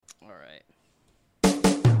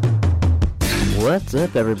What's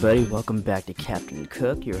up, everybody? Welcome back to Captain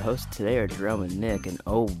Cook. Your hosts today are Jerome and Nick, and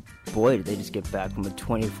oh boy, did they just get back from a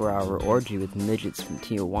 24-hour orgy with midgets from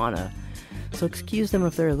Tijuana. So excuse them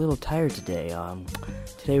if they're a little tired today.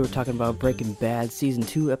 Today we're talking about Breaking Bad Season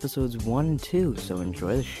 2, Episodes 1 and 2, so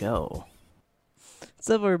enjoy the show. What's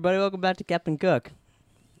up, everybody? Welcome back to Captain Cook.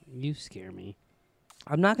 You scare me.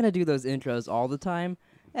 I'm not going to do those intros all the time.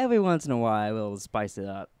 Every once in a while, I will spice it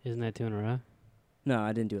up. Isn't that 2 in a row? No,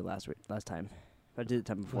 I didn't do it last time. I did it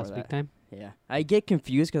the time before Last that. week time? Yeah. I get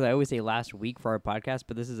confused because I always say last week for our podcast,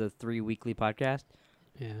 but this is a 3-weekly podcast.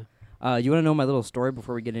 Yeah. You want to know my little story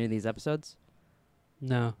before we get into these episodes?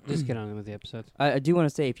 No, just get on with the episodes. I do want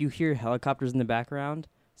to say, if you hear helicopters in the background,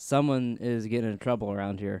 someone is getting in trouble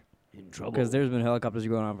around here. In trouble? Because there's been helicopters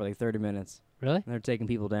going on for like 30 minutes. Really? And they're taking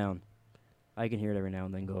people down. I can hear it every now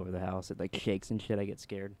and then go over the house. It like shakes and shit. I get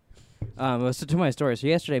scared. So to my story. So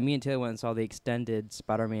yesterday, me and Taylor went and saw the extended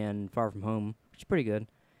Spider-Man Far From Home, which is pretty good.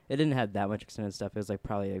 It didn't have that much extended stuff. It was like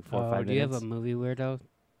probably like 4 or 5 minutes. Do you have a movie weirdo?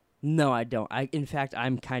 No, I don't. In fact,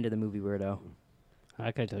 I'm kind of the movie weirdo.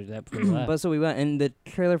 I could have told you that before you left. But so we went, and the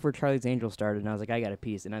trailer for Charlie's Angels started, and I was like, I got to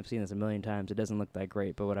pee. And I've seen this a million times. It doesn't look that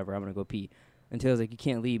great, but whatever. I'm going to go pee. And Taylor's like, you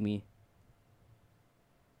can't leave me.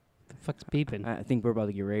 The fuck's beeping? I think we're about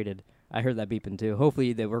to get raided. I heard that beeping, too.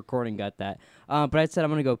 Hopefully the recording got that. But I said I'm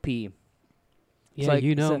going to go pee. Yeah, so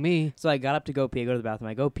you know me. So I got up to go pee. I go to the bathroom.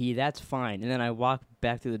 I go pee. That's fine. And then I walk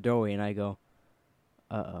back through the doorway, and I go,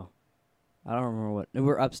 uh-oh. I don't remember what.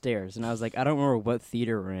 We're upstairs. And I was like, I don't remember what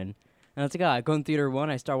theater we're in. And I was like, I go in theater 1.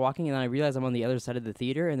 I start walking, and then I realize I'm on the other side of the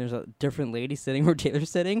theater, and there's a different lady sitting where Taylor's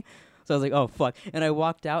sitting. So I was like, oh, fuck. And I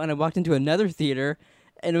walked out, and I walked into another theater,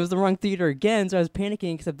 and it was the wrong theater again. So I was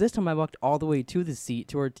panicking, except this time I walked all the way to the seat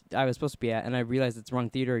to where I was supposed to be at, and I realized it's the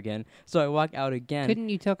wrong theater again. So I walked out again. Couldn't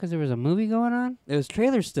you tell because there was a movie going on? It was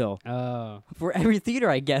trailers still. Oh. For every theater,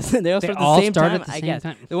 I guess. They all They start all at the same start time, at the I same guess.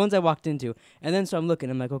 time. The ones I walked into. And then so I'm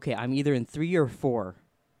looking. I'm like, okay, I'm either in 3 or 4.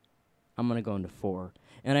 I'm going to go into 4.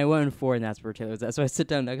 And I went in 4, and that's where Taylor was at. So I sit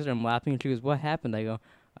down next to her. I'm laughing, and she goes, what happened? I go,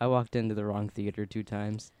 I walked into the wrong theater 2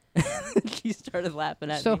 times. She started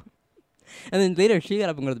laughing at me. And then later, she got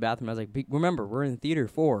up and go to the bathroom. I was like, remember, we're in theater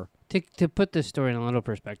 4. To put this story in a little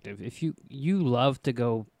perspective, if you love to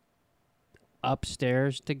go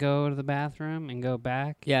upstairs to go to the bathroom and go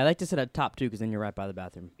back. Yeah, I like to sit at top 2 because then you're right by the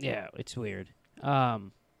bathroom. Yeah, it's weird.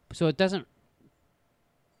 So it doesn't.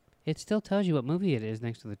 It still tells you what movie it is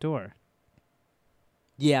next to the door.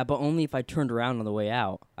 Yeah, but only if I turned around on the way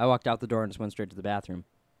out. I walked out the door and just went straight to the bathroom.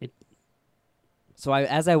 So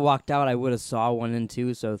as I walked out, I would have saw 1 and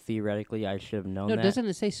 2, so theoretically I should have known that. No, doesn't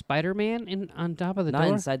it say Spider-Man on top of the door?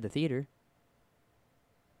 Not inside the theater.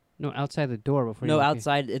 No, outside the door before you No, walk in.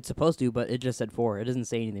 outside it's supposed to, but it just said 4. It doesn't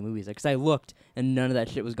say anything movies. Because I looked, and none of that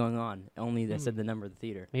shit was going on. Only they said the number of the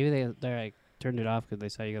theater. Maybe they like turned it off because they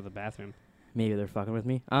saw you go to the bathroom. Maybe they're fucking with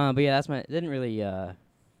me. But yeah, that's my...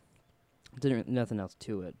 Nothing else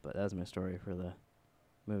to it, but that was my story for the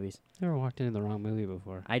movies. Never walked into the wrong movie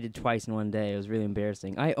before. I did twice in one day. It was really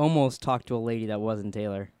embarrassing. I almost talked to a lady that wasn't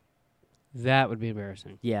Taylor. That would be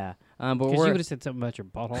embarrassing. Yeah. But Because you would have said something about your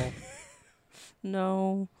butthole.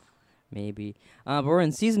 No. Maybe. But we're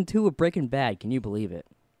in Season 2 of Breaking Bad. Can you believe it?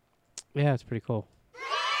 Yeah, it's pretty cool.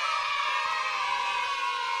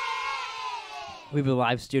 We have a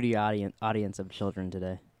live studio audience of children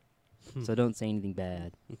today. So don't say anything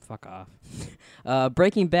bad. Fuck off.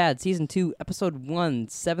 Breaking Bad, Season 2, Episode 1,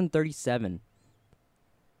 737.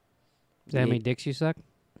 Is that how many dicks you suck?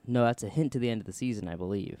 No, that's a hint to the end of the season, I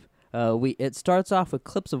believe. It starts off with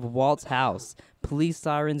clips of Walt's house. Police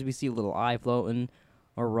sirens, we see a little eye floating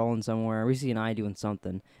or rolling somewhere. We see an eye doing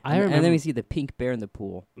something. And then we see the pink bear in the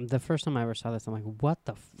pool. The first time I ever saw this, I'm like, what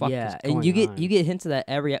the fuck is going on? And you get hints of that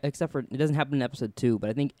except for, it doesn't happen in Episode 2, but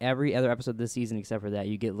I think every other episode this season except for that,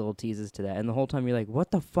 you get little teases to that. And the whole time you're like,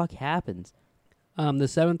 what the fuck happens? The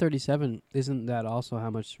 737, isn't that also how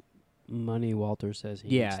much money Walter says he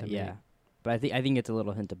needs to make? But I think it's a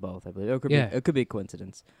little hint of both, I believe. It could be a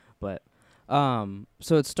coincidence. But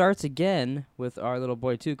so it starts again with our little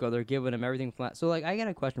boy Tuco. They're giving him everything flat. So like, I got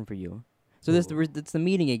a question for you. So it's the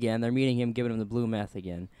meeting again. They're meeting him, giving him the blue meth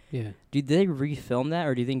again. Yeah. Did they refilm that,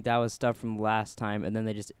 or do you think that was stuff from last time and then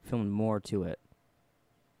they just filmed more to it?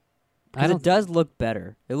 Because it does look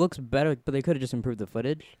better. It looks better, but they could have just improved the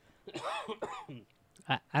footage.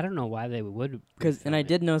 I don't know why they would. And I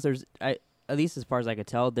did notice at least as far as I could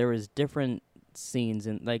tell, there was different scenes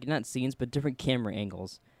and like not scenes, but different camera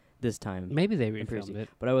angles this time. Maybe they refilmed it,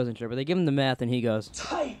 but I wasn't sure. But they give him the meth, and he goes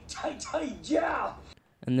tight, yeah.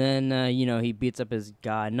 And then he beats up his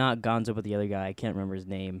guy, not Gonzo, but the other guy. I can't remember his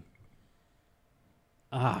name.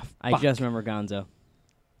 I just remember Gonzo.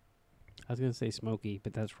 I was gonna say Smokey,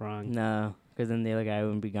 but that's wrong. No, because then the other guy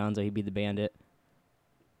wouldn't be Gonzo. He'd be the bandit.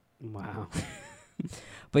 Wow.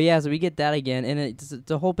 But yeah, so we get that again, and it's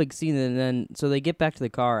a whole big scene. And then so they get back to the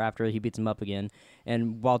car after he beats him up again,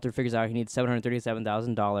 and Walter figures out he needs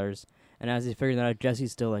 $737,000. And as he's figuring that out,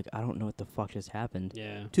 Jesse's still like, I don't know what the fuck just happened.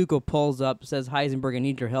 Yeah. Tuco pulls up, says, Heisenberg, I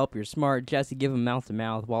need your help. You're smart. Jesse, give him mouth to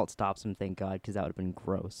mouth. Walt stops him, thank God, because that would have been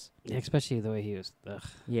gross. Yeah, especially the way he was. Ugh.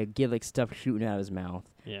 Yeah, get like stuff shooting out of his mouth.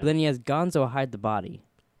 Yeah. But then he has Gonzo hide the body.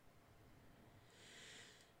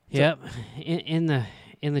 Yep. In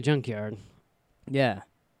the junkyard. Yeah.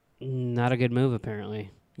 Not a good move,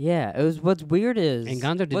 apparently. Yeah, it was. What's weird is, And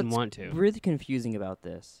Gonzo didn't what's want to. really confusing about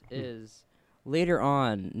this is later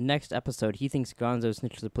on, next episode, he thinks Gonzo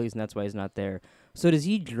snitched to the police, and that's why he's not there. So does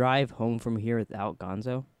he drive home from here without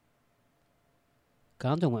Gonzo?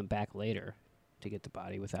 Gonzo went back later to get the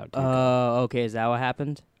body without Tuco. Oh, okay. Is that what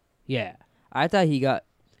happened? Yeah. I thought he got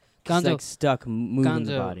Gonzo stuck moving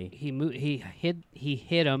the Gonzo, body. he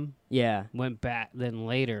hit him, Yeah. went back, then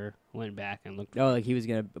later went back and looked. Oh, like he was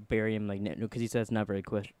gonna bury him, like because he said it's not very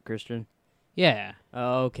Christian. Yeah.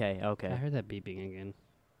 Oh, okay, I okay. heard that beeping again.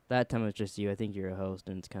 That time it was just you. I think you're a host,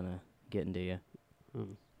 and it's kind of getting to you.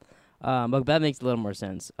 Hmm. But that makes a little more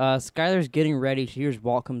sense. Skylar's getting ready. She hears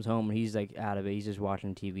Walt comes home, and he's like out of it. He's just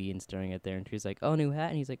watching TV and staring at there. And she's like, "Oh, new hat."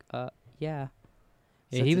 And he's like, yeah."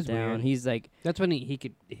 Yeah, Sets he it was down. weird. He's like, That's when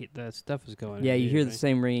the stuff was going. yeah. on, You hear the right?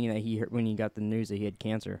 same ringing that he heard when he got the news that he had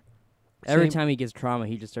cancer. Every Same- time he gets trauma,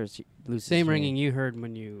 he just starts losing. Same ringing you heard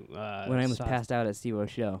when you. When I was saw- passed out at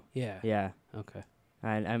Steve-O's show. Yeah. Yeah. Okay.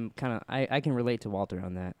 I'm kind of I can relate to Walter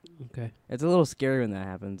on that. Okay. It's a little scary when that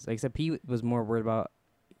happens. Except he was more worried about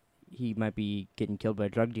he might be getting killed by a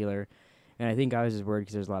drug dealer, and I think I was just worried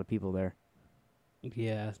because there's a lot of people there.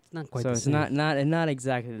 Yeah, it's not quite. So the it's same. not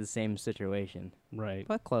exactly the same situation, right.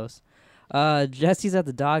 but close. Jesse's at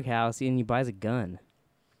the doghouse and he buys a gun.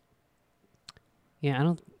 Yeah, I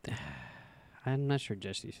don't. I'm not sure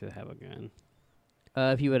Jesse should have a gun.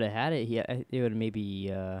 If he would have had it, it would have maybe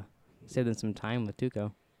saved him some time with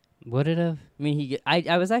Tuco. Would it have? I mean, I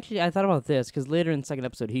thought about this because later in the second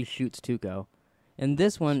episode he shoots Tuco, and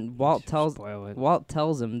this one Walt Spoil it.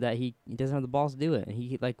 tells him that he doesn't have the balls to do it, and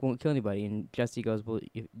he like won't kill anybody. And Jesse goes, "Well,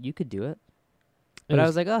 you could do it." But I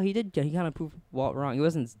was like, "Oh, he did. He kind of proved Walt wrong. He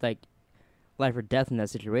wasn't like life or death in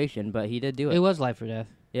that situation, but he did do it." It was life or death.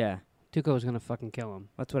 Yeah, Tuco was gonna fucking kill him.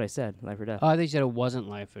 that's what I said. Life or death. Oh, I think you said it wasn't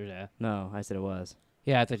life or death. No, I said it was.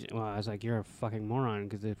 Yeah, I thought. Well, I was like, you're a fucking moron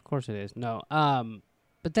because of course it is. No.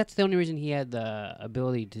 But that's the only reason he had the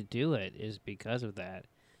ability to do it is because of that.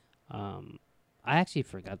 I actually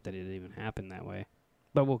forgot that it even happened that way,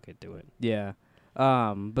 but we'll get to it. Yeah.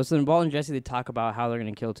 But so then Walt and Jesse, they talk about how they're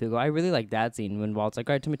going to kill Tuco. I really like that scene when Walt's like,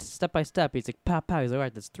 all right, tell me step by step. He's like, pow, pow. He's like, all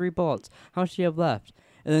right, that's 3 bullets. How much do you have left?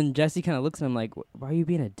 And then Jesse kind of looks at him like, why are you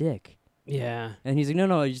being a dick? Yeah. And he's like,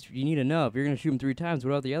 no, you need to know. If you're going to shoot him 3 times,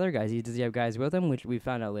 what about the other guys? Does he have guys with him? Which we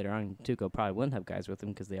found out later on, Tuco probably wouldn't have guys with him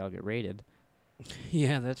because they all get raided.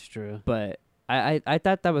 Yeah, that's true. But I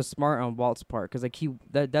thought that was smart on Walt's part because like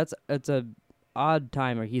it's a odd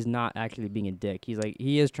time where he's not actually being a dick. He's like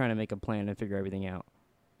he is trying to make a plan and figure everything out.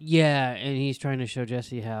 Yeah, and he's trying to show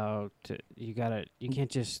Jesse how you can't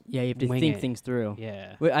just Yeah, you have to wing think it. things through.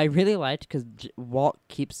 Yeah. What I really liked because Walt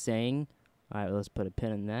keeps saying, "All right, let's put a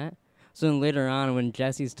pin in that." So then later on, when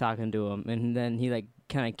Jesse's talking to him, and then he like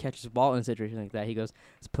kind of catches Walt in a situation like that, he goes,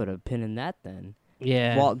 "Let's put a pin in that then."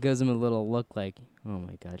 Yeah. Walt gives him a little look like, "Oh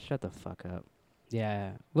my God, shut the fuck up."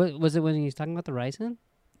 Yeah. What was it when he was talking about the ricin?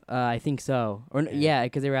 I think so. Or Yeah.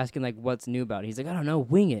 because they were asking like, "What's new about it?" He's like, "I don't know,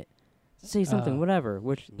 wing it, say something, whatever."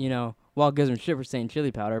 Which Walt gives him shit for saying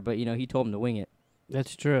chili powder, but he told him to wing it.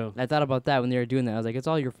 That's true. I thought about that when they were doing that. I was like, "It's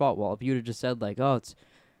all your fault, Walt. If you would have just said like, oh, it's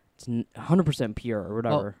 100% pure or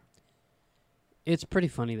whatever." Well, it's pretty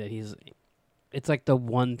funny that it's like the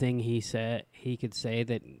one thing he could say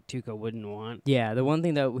that Tuco wouldn't want. Yeah, the one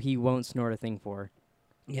thing that he won't snort a thing for.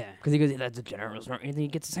 Yeah. Because he goes, that's a general snort. Anything he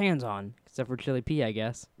gets his hands on. Except for Chili P, I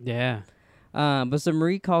guess. Yeah. But so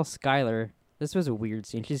Marie calls Skylar. This was a weird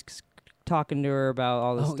scene. She's talking to her about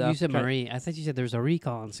all this stuff. You said Marie. I thought you said there was a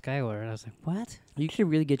recall on Skylar. And I was like, what? You should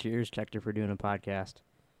really get your ears checked if we're doing a podcast.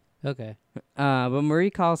 Okay. But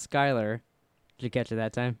Marie calls Skylar. Did you catch it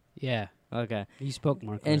that time? Yeah. Okay. You spoke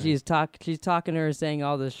more And clearly. she's talking to her, saying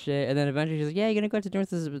all this shit. And then eventually she's like, yeah, you're going to go out to dinner with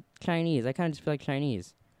this Chinese. I kind of just feel like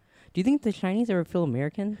Chinese. Do you think the Chinese ever feel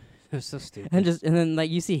American? It was so stupid. And then like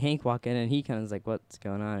you see Hank walk in and he kind of is like, what's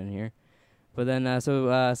going on in here? But then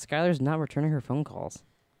Skylar's not returning her phone calls.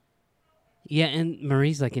 Yeah, and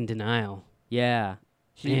Marie's like in denial. Yeah,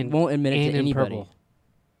 she And- won't admit it and to in anybody. purple.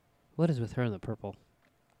 What is with her in the purple?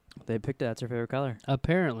 They picked it. That's her favorite color.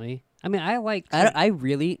 Apparently, I mean, I like. I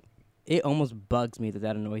really, it almost bugs me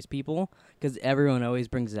that annoys people because everyone always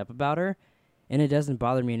brings it up about her, and it doesn't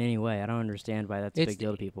bother me in any way. I don't understand why that's a It's big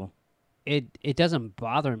deal to people. It doesn't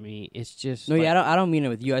bother me. It's just No, like, yeah, I don't mean it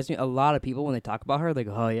with you. I just mean a lot of people when they talk about her, they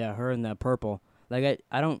go, "Oh yeah, her in that purple." Like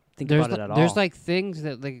I don't think there's about it at all. there's like things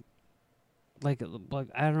that like I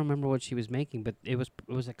don't remember what she was making, but it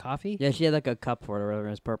was it coffee? Yeah, she had like a cup for it or whatever.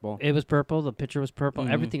 It was purple. It was purple. The picture was purple.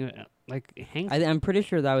 Mhm. Everything like Hank. I'm pretty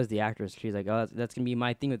sure that was the actress. She's like, "Oh, that's gonna be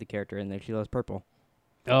my thing with the character," and then she loves purple.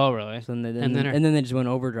 Oh really? So then, And then her- they just went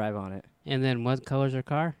overdrive on it. And then what color's her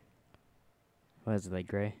car? What is it, like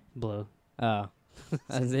gray? Blue. Oh,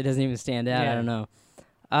 it doesn't even stand out. Yeah. I don't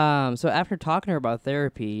know. So after talking to her about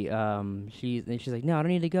therapy, she's like, "No, I don't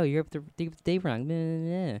need to go. You're up to Dave wrong."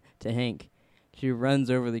 To Hank, she runs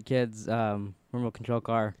over the kid's remote control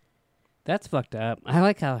car. That's fucked up. I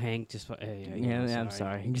like how Hank just. I'm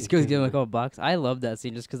sorry. He just goes give him a couple bucks. I love that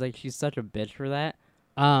scene just because like she's such a bitch for that.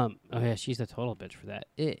 Oh yeah, she's a total bitch for that.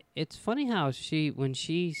 It's funny how when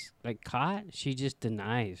she's like caught, she just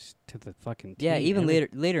denies to the fucking Yeah, T. even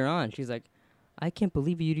later on, she's like, "I can't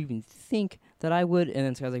believe you'd even think that I would." And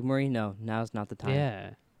then Sky's like, "Murray, no, now's not the time."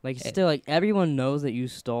 Yeah, Like still, like everyone knows that you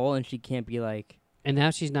stole, and she can't be like, and now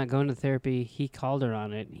she's not going to therapy. He called her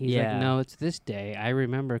on it. He's Yeah. like, "No, it's this day. I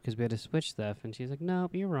remember because we had to switch stuff." And she's like,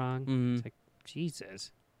 "Nope, you're wrong." mm. It's like,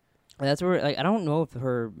 Jesus. That's where like I don't know if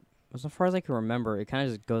her, as far as I can remember, it kind of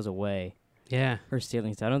just goes away. Yeah. Her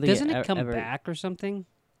stealing stuff. I don't think Doesn't it come ever, back or something?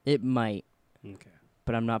 It might, Okay.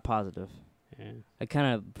 but I'm not positive. Yeah. I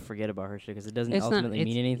kind of forget about her shit because it doesn't It's not- ultimately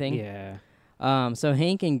mean anything. Yeah. So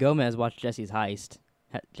Hank and Gomez watch Jesse's heist,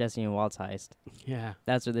 Jesse and Walt's heist. Yeah.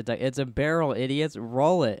 That's what they talk. It's a barrel, idiots.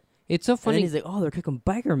 Roll it. It's so And then funny. he's like, "Oh, they're cooking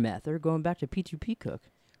biker meth. They're going back to P2P cook."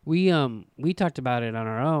 We talked about it on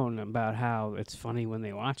our own about how it's funny when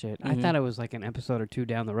they watch it. I Mhm. thought it was like an episode or two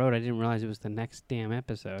down the road. I didn't realize it was the next damn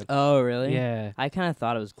episode. Oh, really? Yeah. I kind of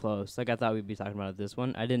thought it was close. Like I thought we'd be talking about it this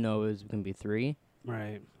one. I didn't know it was gonna be 3.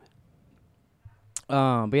 Right.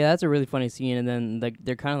 But yeah, that's a really funny scene. And then like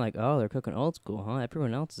they're kind of like, "Oh, they're cooking old school, huh?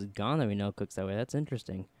 Everyone else is gone that we know cooks that way. That's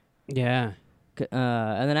interesting." Yeah.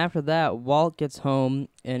 And then after that, Walt gets home,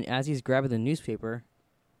 and as he's grabbing the newspaper,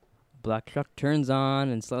 black truck turns on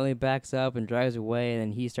and slowly backs up and drives away. And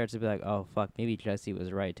then he starts to be like, "Oh fuck, maybe Jesse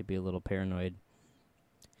was right to be a little paranoid."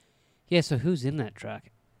 Yeah. So who's in that truck?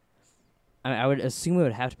 I would assume it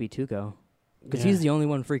would have to be Tuco, because Yeah. he's the only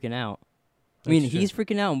one freaking out. I That's mean, true. he's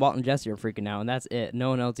freaking out, and Walt and Jesse are freaking out, and that's it. No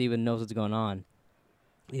one else even knows what's going on.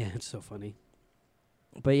 Yeah. It's so funny.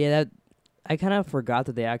 But yeah, that I kind of forgot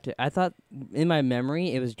that they acted. I thought in my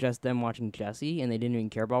memory it was just them watching Jesse, and they didn't even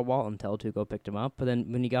care about Walt until Tuco picked him up. But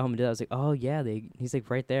then when he got home and did that, I was like, "Oh yeah, he's like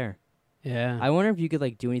right there." Yeah. I wonder if you could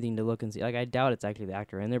like do anything to look and see. Like I doubt it's actually the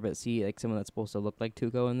actor in there, but see like someone that's supposed to look like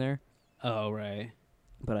Tuco in there. Oh right.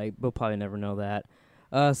 But we'll probably never know that.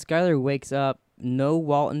 Skylar wakes up, no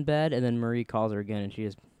Walt in bed, and then Marie calls her again, and she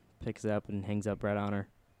just picks it up and hangs up right on her.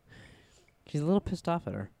 She's a little pissed off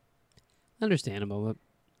at her. Understandable, but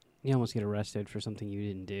you almost get arrested for something you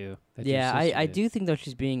didn't do. that your Yeah, sister I did. do think though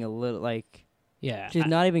she's being a little like Yeah. she's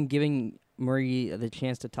not even giving Marie the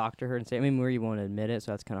chance to talk to her and say. I mean, Marie won't admit it,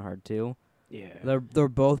 so that's kind of hard too. Yeah. They're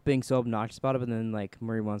both being so obnoxious about it, but then like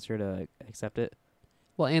Marie wants her to accept it.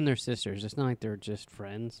 Well, and they're sisters. It's not like they're just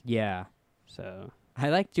friends. Yeah. So. I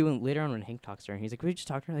like doing later on when Hank talks to her. And he's like, "Could we just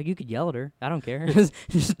talk to her? Like, you could yell at her. I don't care.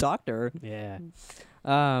 just talk to her." Yeah.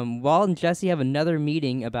 Walt and Jesse have another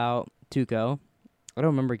meeting about Tuco. I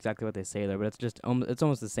don't remember exactly what they say there, but it's just it's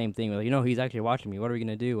almost the same thing. Like, he's actually watching me. What are we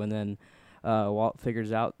gonna do? And then Walt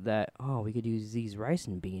figures out that we could use these rice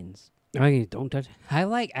and beans. Okay, don't touch. I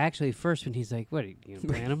like actually first when he's like, "What are you gonna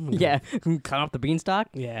plant them?" Yeah, cut off the beanstalk.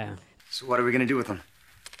 Yeah. So what are we gonna do with them?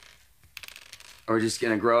 Are we just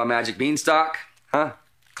gonna grow a magic beanstalk? Huh?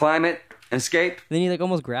 Climb it and escape? Then he like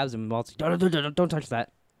almost grabs him. And Walt's like, don't touch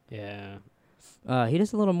that. Yeah. He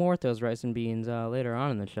does a little more with those rice and beans later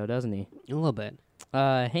on in the show, doesn't he? A little bit.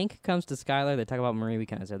 Hank comes to Skylar. They talk about Marie. We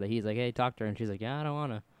kind of said that. He's like, "Hey, talk to her," and she's like, "Yeah, I don't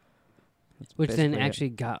wanna." That's Which then basically it. actually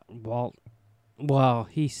got Walt. Well,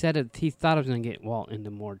 he said it. He thought it was going to get Walt into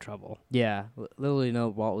more trouble. Yeah, literally, no.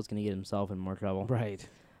 Walt was gonna get himself in more trouble. Right.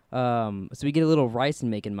 So we get a little rice and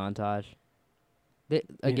making montage.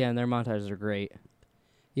 Again, their montages are great.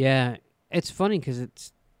 Yeah, it's funny because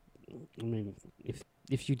it's. I mean,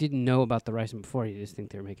 if you didn't know about the rice before, you just think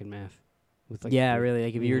they were making math. With Yeah, the- really.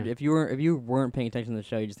 Like yeah. if you weren't paying attention to the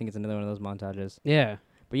show, you just think it's another one of those montages. Yeah.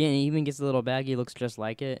 But yeah, he even gets a little baggie, looks just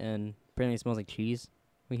like it, and apparently it smells like cheese.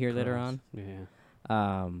 We hear later Gross. on.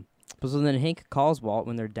 Yeah. But so then Hank calls Walt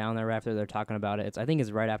when they're down there after they're talking about it. I think it's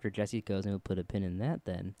right after Jesse goes, and we'll put a pin in that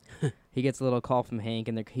then. He gets a little call from Hank,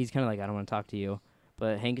 and he's kind of like, I don't want to talk to you.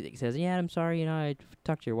 But Hank says, yeah, I'm sorry, I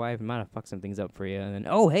talked to your wife. I might have fucked some things up for you. And then,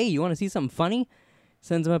 oh, hey, you want to see something funny?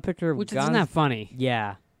 Sends him a picture of Which isn't that funny.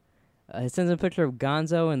 Yeah. He sends him a picture of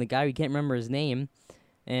Gonzo and the guy we can't remember his name.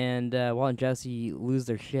 And Walt and Jesse lose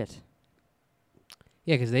their shit.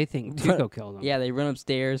 Yeah, because they think Tuco killed him. Yeah, they run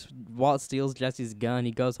upstairs. Walt steals Jesse's gun. He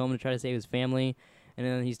goes home to try to save his family. And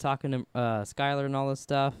then he's talking to Skyler and all this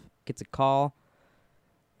stuff. Gets a call.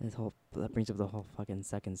 And that brings up the whole fucking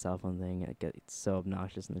second cell phone thing. It's so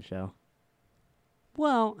obnoxious in the show.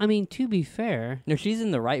 Well, I mean, to be fair. No, she's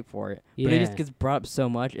in the right for it. Yeah. But it just gets brought up so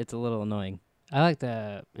much, it's a little annoying. I like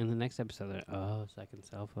in the next episode, second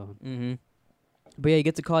cell phone. Mm-hmm. But yeah, he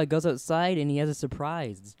gets a call. He goes outside, and he has a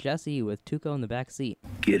surprise. It's Jesse with Tuco in the back seat.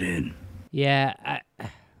 Get in. Yeah,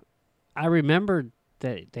 I remembered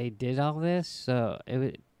that they did all this, so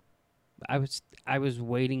I was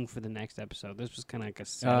waiting for the next episode. This was kind of like a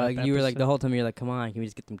setup You were like, episode. the whole time you're like, come on, can we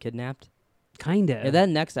just get them kidnapped? Kinda. Yeah, that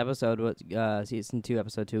next episode was season 2,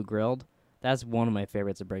 episode 2, Grilled. That's one of my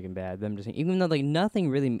favorites of Breaking Bad. Them just even though like nothing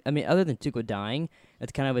really, I mean, other than Tuco dying,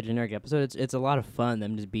 it's kind of a generic episode. It's a lot of fun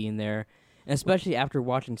them just being there, and especially after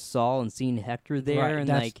watching Saul and seeing Hector there, Right,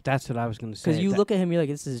 and that's what I was gonna say. because you look at him, you're like,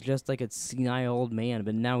 this is just like a senile old man,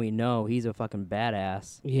 but now we know he's a fucking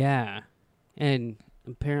badass. Yeah, and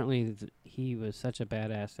apparently he was such a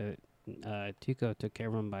badass that Tuco took care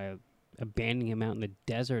of him by abandoning him out in the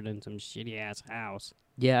desert in some shitty ass house.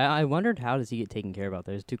 Yeah, I wondered how does he get taken care of out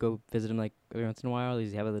there? Does Tuco visit him like every once in a while?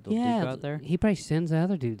 Does he have a little Tuco out there? He probably sends the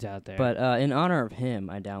other dudes out there. But in honor of him,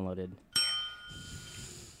 I downloaded.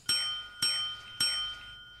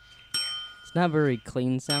 It's not very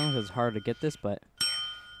clean sound 'cause it's hard to get this, but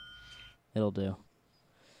it'll do.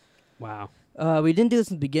 wow. We didn't do this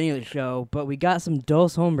in the beginning of the show, but we got some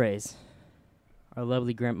Dos Hombres. My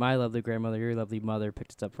lovely grandmother, your lovely mother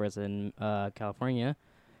picked this up for us in California.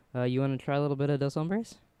 You want to try a little bit of Dos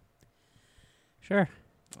Hombres? Sure.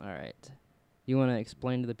 All right. You want to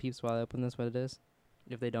explain to the peeps while I open this what it is,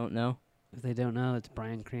 if they don't know? If they don't know, it's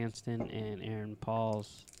Bryan Cranston and Aaron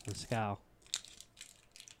Paul's Mescal.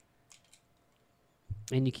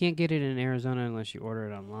 And you can't get it in Arizona unless you order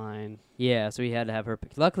it online. Yeah, so we had to have her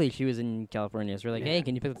pick. Luckily, she was in California, so we're like, Yeah. hey,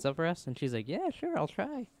 can you pick this up for us? And she's like, yeah, sure, I'll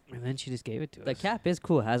try. And then she just gave it to The us. cap is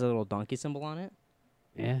cool. It has a little donkey symbol on it.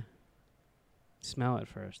 Yeah. Smell it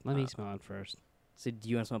first. Let me smell it first. So do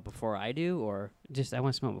you want to smell it before I do, or I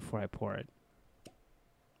want to smell it before I pour it.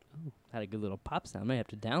 had a good little pop sound? I might have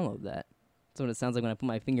to download that. That's what it sounds like when I put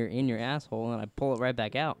my finger in your asshole and I pull it right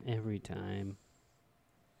back out. Every time.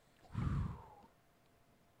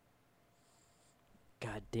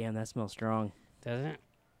 God damn, that smells strong. Doesn't it?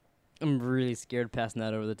 I'm really scared passing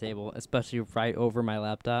that over the table, especially right over my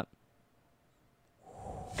laptop.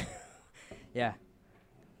 Yeah.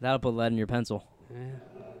 That'll put lead in your pencil. Yeah.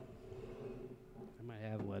 I might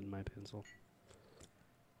have lead in my pencil.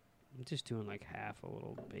 I'm just doing like half a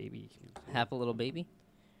little baby. Half a little baby?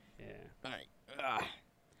 Yeah. All right. Ugh.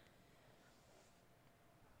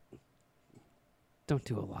 Don't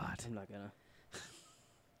do a lot. I'm not gonna.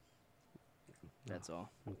 That's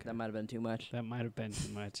all. Okay. That might have been too much. That might have been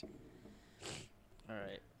too much. All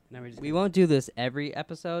right. Now we just We won't do this every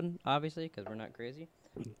episode, obviously, because we're not crazy.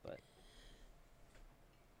 But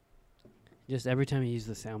just every time you use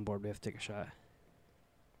the soundboard, we have to take a shot.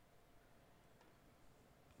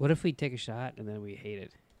 What if we take a shot and then we hate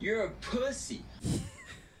it? You're a pussy.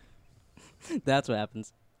 that's what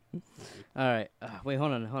happens. All right. Wait,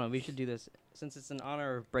 hold on. We should do this since it's in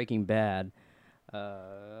honor of Breaking Bad.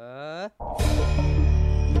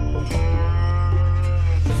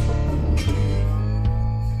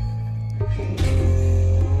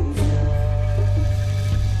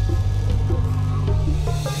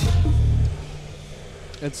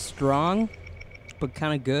 It's strong, but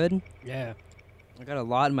kind of good. Yeah. I got a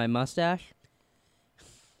lot in my mustache.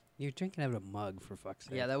 You're drinking out of a mug, for fuck's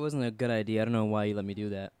sake. Yeah, that wasn't a good idea. I don't know why you let me do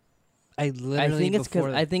that. I literally I think it's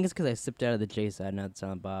before because I sipped out of the J side, not the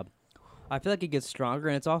Silent Bob. I feel like it gets stronger,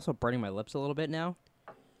 and it's also burning my lips a little bit now.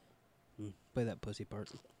 play that pussy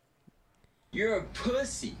part. You're a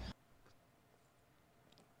pussy.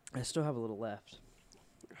 I still have a little left.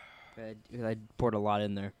 I poured a lot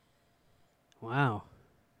in there. Wow.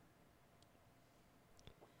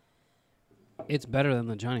 It's better than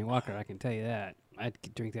the Johnny Walker, I can tell you that. I'd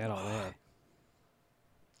drink that all day.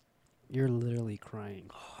 You're literally crying.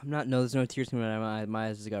 I'm not. No, there's no tears coming out of my eyes. My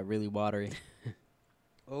eyes just got really watery.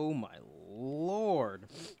 Oh my lord!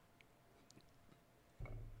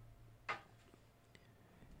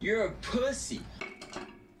 You're a pussy.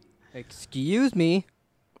 Excuse me.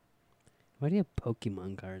 Why do you have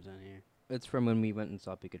Pokemon cards on here? It's from when we went and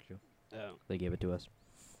saw Pikachu. Oh. They gave it to us.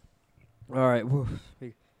 All right.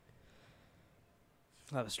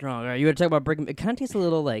 That was strong. All right, you want to talk about Breaking? It kind of tastes a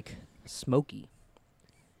little like smoky.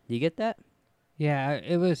 Do you get that? Yeah,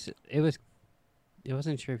 it was. I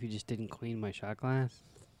wasn't sure if you just didn't clean my shot glass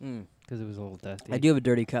Mm. because it was a little dusty. I do have a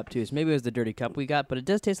dirty cup too, so maybe it was the dirty cup we got, but it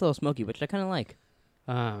does taste a little smoky, which I kind of like.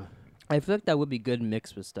 I feel like that would be good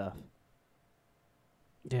mixed with stuff.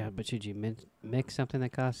 Yeah, but should you mix something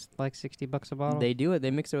that costs like $60 a bottle? They do it.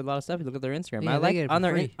 They mix it with a lot of stuff. You look at their Instagram. Yeah, I they like get it on for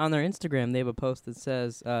their free. on their Instagram. They have a post that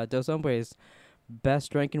says "Dos Hombres,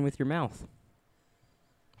 best drinking with your mouth."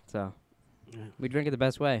 So Yeah. we drink it the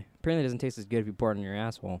best way. Apparently, it doesn't taste as good if you pour it in your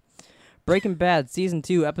asshole. Breaking Bad season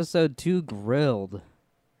 2, episode 2, grilled.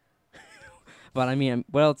 But I mean,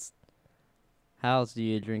 what else? How else do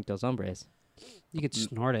you drink Dos Hombres? You could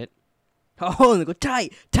snort it. Oh, and they go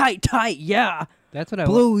tight, tight, tight. Yeah, That's what I.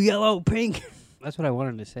 blue, yellow, pink. That's what I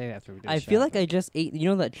wanted to say after we did. I feel like I just ate. You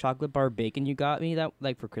know that chocolate bar bacon you got me that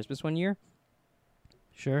like for Christmas one year.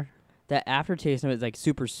 Sure. That aftertaste of it is like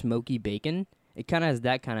super smoky bacon. It kind of has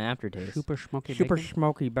that kind of aftertaste. Super smoky. Super bacon?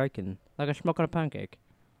 smoky bacon, like a smoke on a pancake.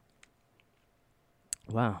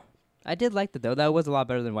 Wow, I did like that though. That was a lot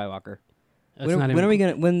better than White Walker. That's When, not when even are we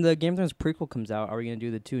gonna? When the Game of Thrones prequel comes out, are we gonna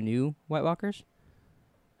do the 2 new White Walkers?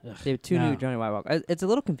 Ugh, They have 2 no. new Johnny White Walkers. It's a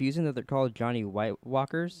little confusing that they're called Johnny White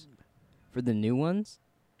Walkers for the new ones,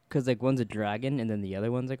 because like one's a dragon and then the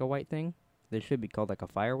other one's like a white thing. They should be called like a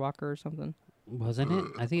Fire Walker or something. Wasn't it?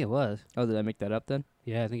 I think it was. Oh, did I make that up then?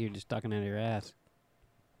 Yeah, I think you're just talking out of your ass.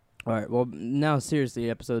 All right. Well, now seriously,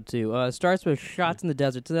 episode 2 starts with shots in the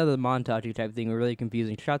desert. It's another montage type thing. Really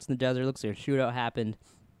confusing. Shots in the desert. Looks like a shootout happened.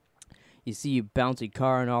 You see a bouncy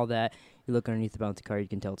car and all that. You look underneath the bouncy car. You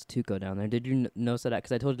can tell it's Tuco down there. Did you notice that?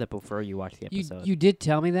 Because I told you that before you watched the episode. You did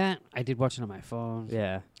tell me that. I did watch it on my phone.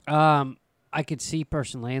 Yeah. I could see a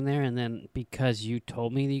person laying there, and then because you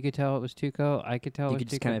told me that you could tell it was Tuco, I could tell it You was could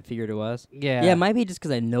just Tuco. kind of figured it was. Yeah. Yeah, it might be just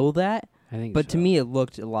because I know that. I think But to so. me, it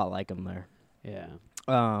looked a lot like him there. Yeah.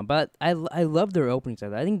 But I love their openings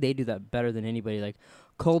like that. I think they do that better than anybody. Like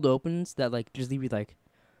cold opens that like just leave you like,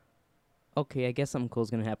 okay, I guess something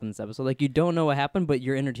cool's gonna happen this episode. Like you don't know what happened, but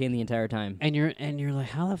you're entertained the entire time. And you're like,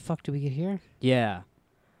 how the fuck do we get here? Yeah.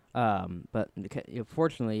 But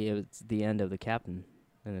fortunately, it's the end of the captain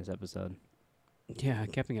in this episode. Yeah,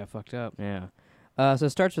 Captain got fucked up. Yeah. So it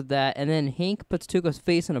starts with that, and then Hank puts Tuco's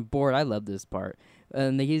face on a board. I love this part.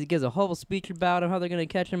 And he gives a whole speech about him, how they're going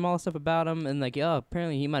to catch him, all this stuff about him, and like, oh,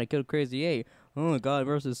 apparently he might have killed Crazy 8. Oh, God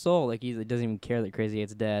versus Soul. Like, he doesn't even care that Crazy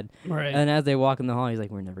 8's dead. Right. And as they walk in the hall, he's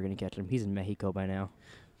like, we're never going to catch him. He's in Mexico by now.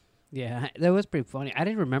 Yeah, that was pretty funny. I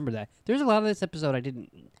didn't remember that. There's a lot of this episode I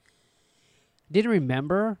didn't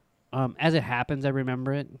remember. As it happens, I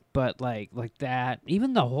remember it, but like that,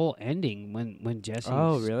 even the whole ending when Jesse.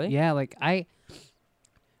 Oh, really? Yeah, like I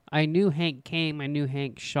knew Hank came. I knew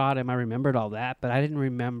Hank shot him. I remembered all that, but I didn't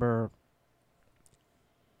remember.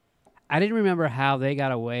 I didn't remember how they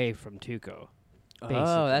got away from Tuco. Oh,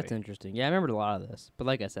 that's basically. interesting. Yeah, I remembered a lot of this. But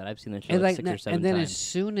like I said, I've seen this show And like like, 6 or 7 and then times. as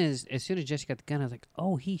soon as Jesse got the gun, I was like,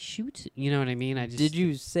 oh, he shoots. You know what I mean? I just Did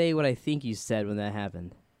you say what I think you said when that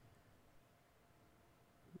happened?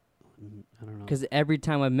 I don't know. Because every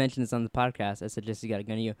time I've mentioned this on the podcast, I said Jesse's got a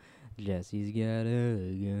gun. You go, Jesse's got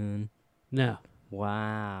a gun. No.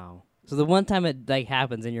 Wow. So the one time it like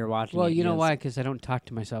happens and you're watching Well, it, you know goes- why? Because I don't talk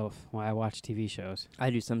to myself while I watch TV shows. I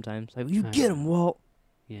do sometimes. Like, you I get know. him, Walt.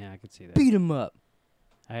 Yeah, I could see that. Beat him up.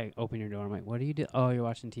 I open your door. I'm like, what do you do? Oh, you're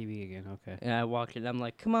watching TV again. Okay. And I walk in. I'm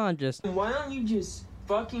like, come on, just. Why don't you just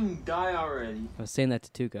fucking die already? I was saying that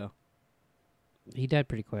to Tuco. He died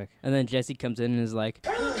pretty quick. And then Jesse comes in and is like,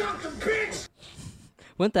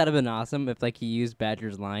 wouldn't that have been awesome if like he used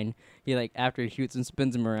Badger's line? He like after he shoots and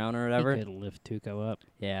spins him around or whatever. He could lift Tuco up.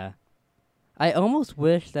 Yeah. I almost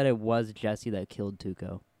wish that it was Jesse that killed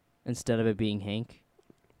Tuco instead of it being Hank.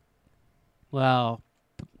 Well,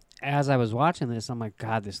 as I was watching this, I'm like,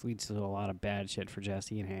 God, this leads to a lot of bad shit for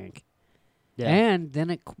Jesse and Hank. Yeah. And then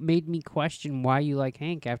it made me question why you like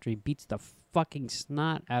Hank after he beats the fucking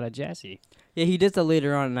snot out of Jesse. Yeah, he does that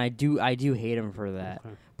later on, and I do hate him for that.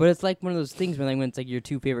 Okay. But it's like one of those things when it's like your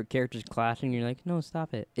two favorite characters clashing, you're like, no,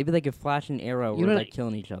 stop it. It'd be like if Flash and Arrow You were know, like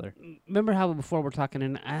killing each other. Remember how before we're talking,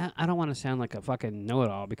 and I don't want to sound like a fucking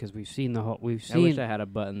know-it-all because we've seen the whole, we've I wish seen, I had a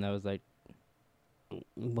button that was like,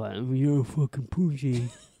 but you're a fucking pussy.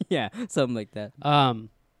 yeah, something like that.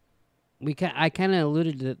 I kind of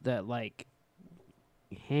alluded to that, like,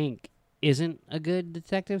 Hank isn't a good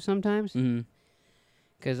detective sometimes. Mm-hmm.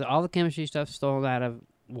 Because all the chemistry stuff stolen out of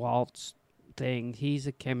Walt's thing. He's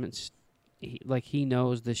a chemist. he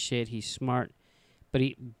knows the shit. He's smart,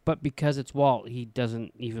 but because it's Walt, he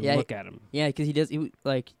doesn't even Yeah, look at him. Yeah, because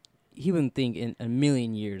he wouldn't think in a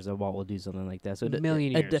million years that Walt will do something like that. So A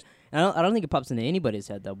million years. I don't think it pops into anybody's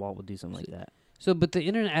head that Walt would do something like that. So, but the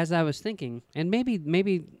internet, as I was thinking, and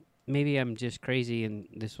maybe I'm just crazy, and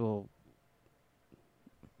this will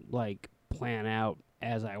like plan out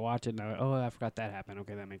as I watch it. And I forgot that happened.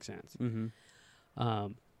 Okay, that makes sense. Mm-hmm.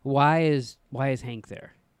 Why is Hank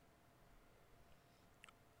there?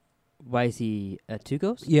 Why is he at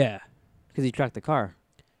Tuco's? Yeah, Because he tracked the car.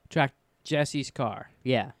 track Jesse's car.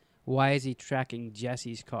 Yeah. Why is he tracking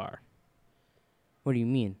Jesse's car? What do you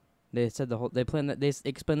mean? They said they planned that. They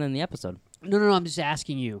explained that in the episode. No, I'm just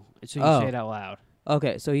asking you, so you say it out loud.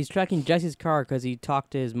 Okay, so he's tracking Jesse's car because he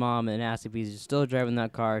talked to his mom and asked if he's still driving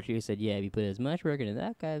that car. She said, yeah, if you put as much work into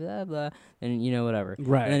that guy, blah, blah, and, whatever.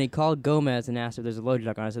 Right. And then he called Gomez and asked if there's a load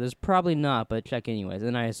truck on it. I said, there's probably not, but check anyways.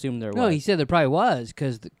 And I assumed there was. No, he said there probably was,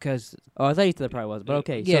 because Oh, I thought he said there probably was, but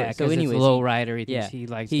okay. yeah, so anyways. it's a low rider. He yeah, thinks he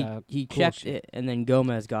likes he cool checked shit. it, and then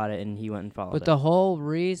Gomez got it, and he went and followed But it. the whole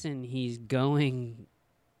reason he's going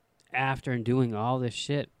after and doing all this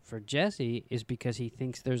shit for Jesse is because he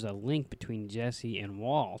thinks there's a link between Jesse and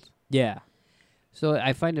Walt. Yeah. So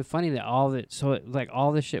I find it funny that all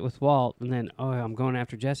this shit with Walt, and then I'm going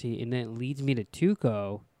after Jesse, and then it leads me to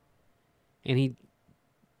Tuco, and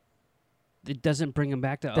it doesn't bring him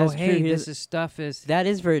back to That's true. this is stuff is That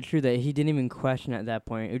is very true that he didn't even question at that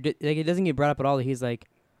point. It doesn't get brought up at all. He's like,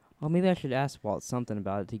 oh, maybe I should ask Walt something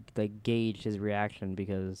about it to gauge his reaction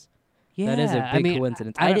because that is a big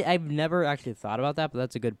coincidence. I've never actually thought about that, but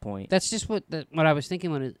that's a good point. That's just what I was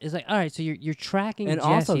thinking when it's like, all right, so you're tracking And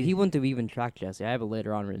Jesse. also, he wouldn't have even tracked Jesse. I have it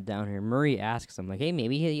later on written down here. Murray asks him, like, hey,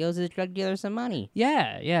 maybe he owes his drug dealer some money.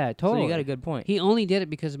 Yeah, totally. So you got a good point. He only did it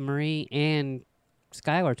because Marie and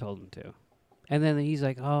Skylar told him to. And then he's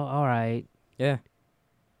like, oh, all right. Yeah.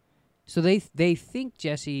 So they think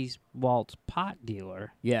Jesse's Walt's pot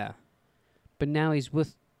dealer, Yeah. but now he's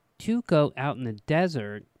with Tuco out in the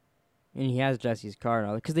desert. And he has Jesse's car and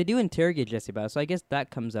all that. Because they do interrogate Jesse about it. So I guess that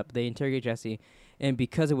comes up. They interrogate Jesse. And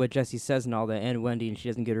because of what Jesse says and all that, and Wendy, and she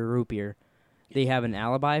doesn't get her root beer, they have an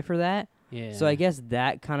alibi for that. Yeah. So I guess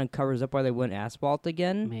that kind of covers up why they wouldn't ask Walt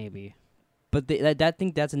again. Maybe. But I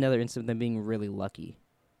think that's another instance of them being really lucky.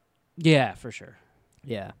 Yeah, for sure.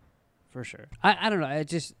 Yeah. For sure. I don't know.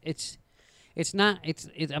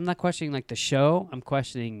 I'm not questioning like the show. I'm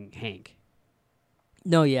questioning Hank.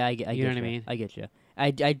 No, yeah, I get You know what I mean? I get you. I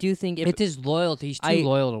do think It's his loyalty. He's too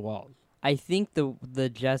loyal to Walt. I think the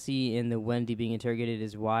Jesse and the Wendy being interrogated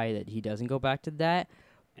is why that he doesn't go back to that.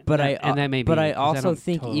 But that may be. But I 'cause also don't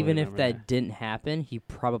think totally even if remember that didn't happen, he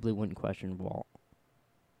probably wouldn't question Walt.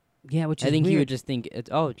 Yeah, which is I think he weird. would just think,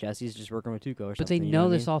 Jesse's just working with Tuco or something. But they you know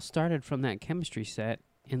what I this mean? all started from that chemistry set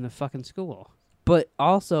in the fucking school. But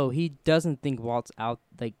also, he doesn't think Walt's out,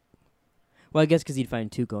 like... Well, I guess because he'd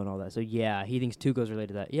find Tuco and all that. So, yeah, he thinks Tuco's related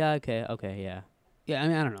to that. Yeah, okay, yeah. Yeah, I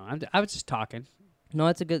mean, I don't know. I was just talking. No,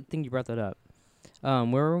 that's a good thing you brought that up. Where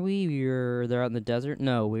were we? They're out in the desert?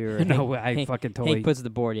 No, we were... No, Hank, I fucking totally. Hank puts the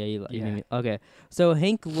board, yeah. You Yeah. made me- okay. So,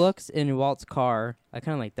 Hank looks in Walt's car. I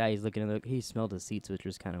kind of like that. He's looking at he smelled his seats, which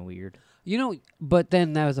was kind of weird. You know, but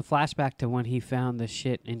then that was a flashback to when he found the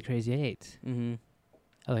shit in Crazy Eights. Mm-hmm.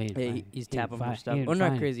 Oh, he didn't Yeah, find- he's he didn't tapping for find- stuff. he didn't Oh, not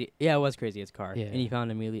find it. crazy. Yeah, it was crazy. His car. Yeah. And he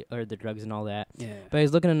found the drugs and all that. Yeah. But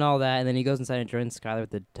he's looking at all that, and then he goes inside and joins Skylar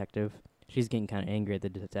with the detective. She's getting kind of angry at the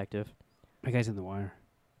detective. That guy's in the wire.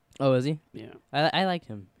 Oh, is he? Yeah. I liked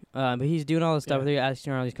him. But he's doing all this stuff. Yeah. They're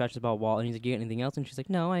asking her all these questions about Walt, and he's like, you got anything else? And she's like,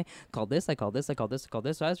 no, I called this, I called this, I called this, I called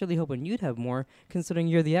this. So I was really hoping you'd have more, considering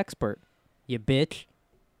you're the expert. You bitch.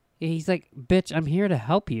 Yeah, he's like, bitch, I'm here to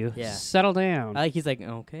help you. Yeah. Settle down. He's like,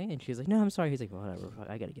 okay. And she's like, no, I'm sorry. He's like, well, whatever. Fuck,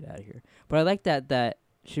 I got to get out of here. But I like that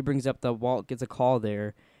she brings up that Walt gets a call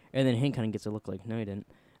there, and then Hank kind of gets a look like, no, he didn't.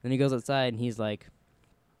 Then he goes outside, and he's like,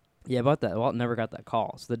 yeah, about that. Walt never got that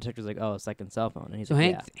call. So the detective's like, oh, second cell phone. And he's so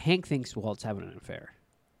like, Hank thinks Walt's having an affair.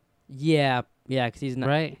 yeah, because he's not.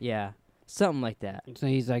 Right? Yeah, something like that. So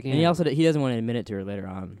he's like, And he also he doesn't want to admit it to her later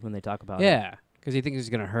on when they talk about it. yeah, because he thinks it's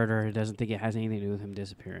going to hurt her. He doesn't think it has anything to do with him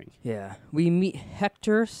disappearing. Yeah. We meet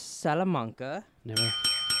Hector Salamanca.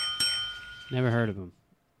 Never heard of him.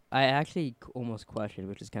 I actually almost questioned,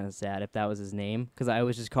 which is kind of sad, if that was his name, because I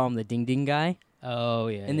always just call him the Ding Ding guy. Oh,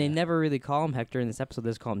 yeah. And they never really call him Hector in this episode. They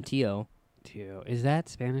just call him Tio. Tio. Is that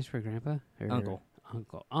Spanish for grandpa? Or Uncle.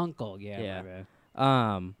 Uncle, yeah. Yeah. My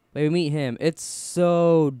bad. But we meet him. It's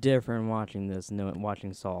so different watching this than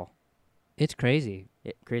watching Saul. It's crazy.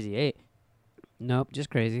 Crazy 8. Nope, just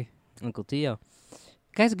crazy. Uncle Tio.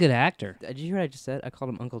 Guy's a good actor. Did you hear what I just said? I called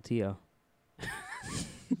him Uncle Tio.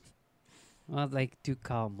 Well, they do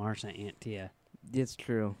call Marsha Aunt Tia. It's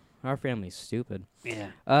true. Our family's stupid.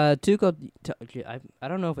 Yeah. Tuco, I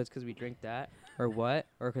don't know if it's because we drink that or what,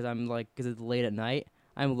 or because I'm like, because it's late at night.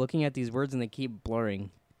 I'm looking at these words and they keep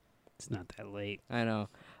blurring. It's not that late. I know.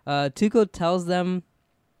 Tuco tells them.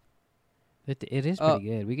 It is pretty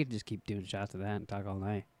good. We could just keep doing shots of that and talk all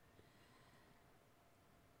night.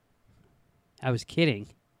 I was kidding.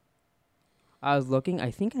 I was looking.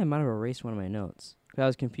 I think I might have erased one of my notes because I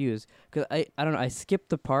was confused. Because I don't know. I skipped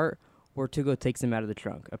the part where Tuco takes him out of the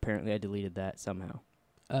trunk. Apparently, I deleted that somehow.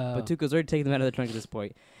 But Tuco's already taken them out of the trunk at this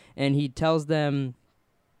point, and he tells them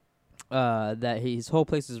that his whole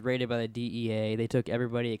place is raided by the DEA. They took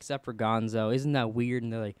everybody except for Gonzo. Isn't that weird?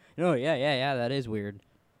 And they're like, "Oh yeah, that is weird."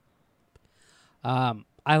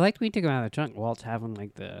 I liked when he took him out of the trunk. Walt's having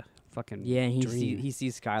like the fucking Yeah, and dream. he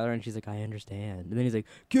sees Skylar, and she's like, "I understand." And then he's like,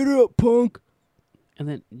 "Get up, punk!" And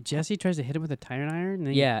then Jesse tries to hit him with a tire iron. And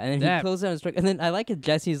then Yeah, and then he closes down his truck. And then I like it.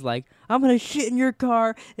 Jesse's like, "I'm gonna shit in your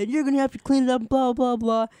car, and you're gonna have to clean it up." Blah blah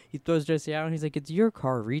blah. He throws Jesse out, and he's like, "It's your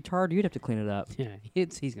car, retard. You'd have to clean it up." Yeah,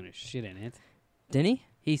 he's gonna shit in it. Didn't he?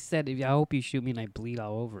 He said, "I hope you shoot me and I bleed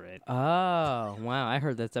all over it." Oh wow! I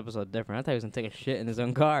heard this episode different. I thought he was gonna take a shit in his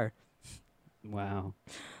own car. Wow.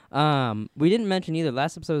 We didn't mention either.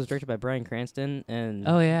 Last episode was directed by Bryan Cranston, and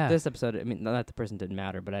Oh yeah. this episode, I mean, not that the person didn't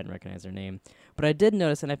matter, but I didn't recognize their name. But I did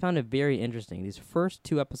notice, and I found it very interesting. These first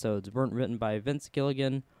two episodes weren't written by Vince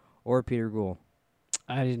Gilligan or Peter Gould,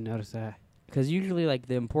 I didn't notice that. because usually, like,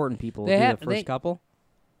 the important people They do have- the first couple.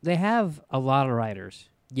 They have a lot of writers.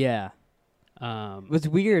 Yeah, Um, it's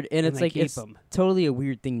weird, and it's they like keep it's 'em. totally a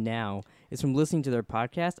weird thing now. Is from listening to their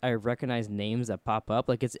podcast, I recognize names that pop up,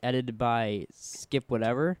 like it's edited by Skip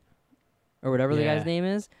whatever, or whatever the Yeah. guy's name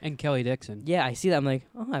is. and Kelly Dixon. Yeah, I see that. I'm like,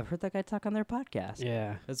 oh, I've heard that guy talk on their podcast.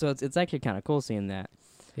 Yeah. So it's actually kind of cool seeing that.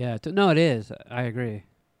 Yeah. No, it is. I agree.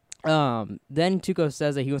 Then Tuco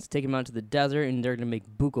says that he wants to take him out to the desert, and they're gonna make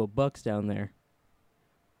buco bucks down there.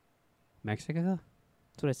 Mexico?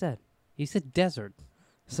 That's what I said. You said desert.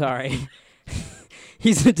 Sorry.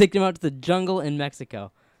 He's gonna take him out to the jungle in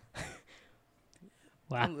Mexico.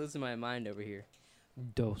 Wow. I'm losing my mind over here.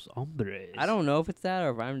 Dos hombres. I don't know if it's that or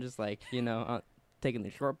if I'm just like, taking the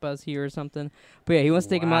short bus here or something. But yeah, he wants to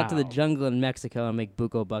take him out to the Wow. jungle in Mexico and make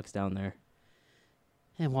buco bucks down there.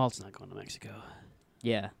 And Walt's not going to Mexico.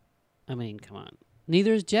 Yeah. I mean, come on.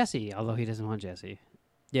 Neither is Jesse, although he doesn't want Jesse.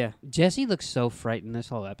 Yeah. Jesse looks so frightened this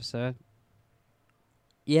whole episode.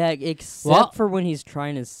 Yeah, except Well- for when he's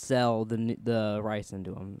trying to sell the rice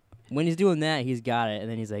into him. When he's doing that, he's got it, and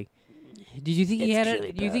then he's like, Did you think he It's had chili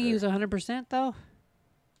it? Do you think he was powder. 100% though?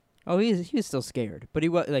 "Oh, he was still scared," but he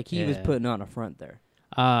was Yeah. putting on a front there.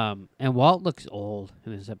 And Walt looks old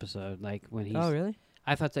in this episode. Like when he's, Oh, really?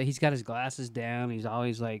 I thought that he's got his glasses down. He's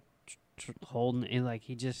always like holding it. Like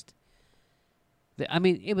he just. I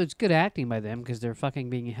mean, it was good acting by them because they're fucking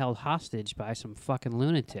being held hostage by some fucking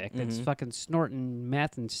lunatic that's Mhm. fucking snorting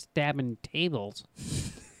meth and stabbing tables.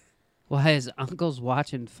 While his uncle's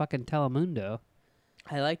watching fucking Telemundo.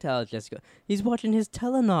 I liked how Jessica. He's watching his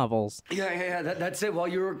telenovels. Yeah, that's it. While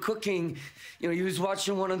you were cooking, you was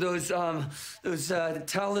watching one of those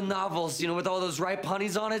telenovels, with all those ripe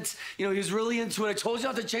honeys on it. He was really into it. I told you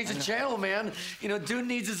not to change the channel, man. Dude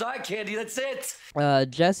needs his eye candy. That's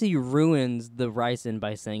it. Jesse ruins the ricin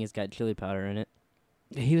by saying it's got chili powder in it.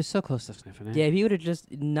 He was so close to sniffing it. Yeah, if he would have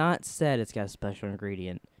just not said it's got a special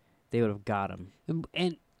ingredient, they would have got him.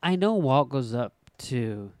 And I know Walt goes up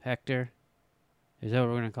to Hector. Is that what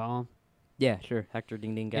we're gonna call him? Yeah, sure. Hector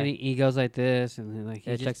Ding Ding guy. And he goes like this, and then like he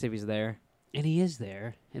Yeah, just, checks if he's there. and he is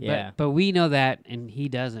there. Yeah. But we know that, and he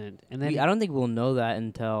doesn't. And then I don't think we'll know that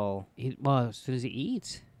until. well, as soon as he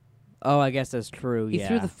eats, Oh, I guess that's true. he yeah.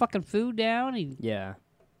 threw the fucking food down. He Yeah.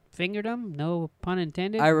 fingered him. No pun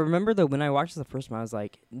intended. I remember though when I watched this the first time, I was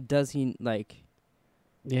like, does he like?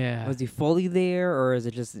 yeah. Was he fully there, or is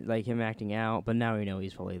it just like him acting out? But now we know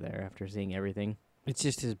he's fully there after seeing everything. It's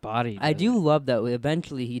just his body. I does do it. love that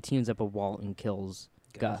eventually he teams up with Walt and kills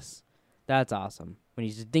Gus. That's awesome. When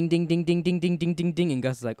he's just ding ding ding ding ding ding ding ding ding, and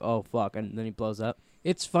Gus is like, oh fuck, and then he blows up.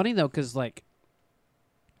 It's funny though, because like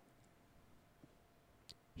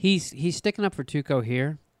he's sticking up for Tuco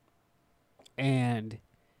here, and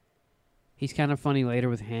he's kind of funny later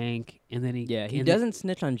with Hank, and then he He doesn't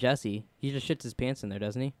snitch on Jesse. He just shits his pants in there,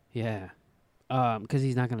 doesn't he? Yeah. Because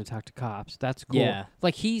he's not going to talk to cops. That's cool. Yeah.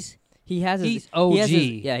 Like he's He has his He's He has his,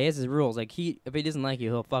 OG. yeah, he has his rules. Like if he doesn't like you,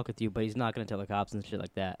 he'll fuck with you, but he's not gonna tell the cops and shit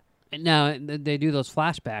like that. now they do those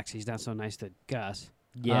flashbacks. He's not so nice to Gus.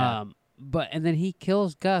 Yeah. But and then he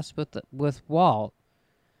kills Gus with Walt.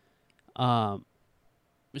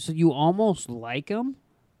 So you almost like him.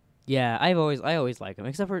 Yeah, I always like him,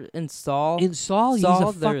 except for in Saul. In Saul, he's Saul,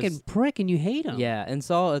 a fucking there's- prick, and you hate him. Yeah, in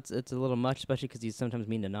Saul, it's a little much, especially because he's sometimes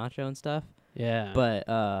mean to Nacho and stuff. Yeah. But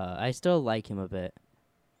I still like him a bit.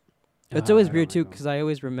 Oh, It's always I weird don't too, like him. because I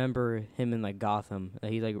always remember him in like Gotham.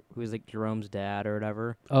 He was like Jerome's dad or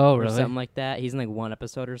whatever, Oh, or really? something like that. He's in like one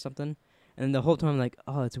episode or something, and the whole time I'm like,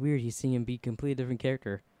 oh, it's weird. He's seeing him be a completely different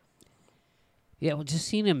character. Yeah, well, just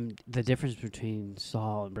seeing him, the difference between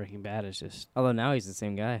Saul and Breaking Bad is just. Although now he's the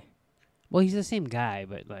same guy. Well, he's the same guy,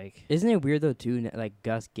 but like. Isn't it weird though too? Like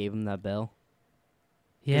Gus gave him that bell. 'Cause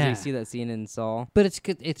Yeah. you see that scene in Saul. But it's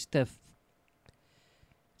good. It's the.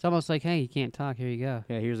 It's almost like, hey, you can't talk. Here you go.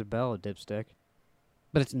 Yeah, here's a bell, dipstick.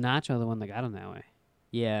 But it's Nacho the one that got him that way.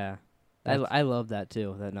 Yeah, I love that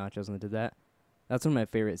too. That Nacho's one that did that. That's one of my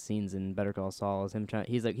favorite scenes in Better Call Saul. Is him trying.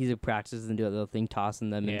 He's like practices and do that little thing, tossing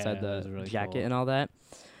them Yeah, inside that was the really jacket cool. and all that.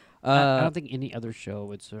 I don't think any other show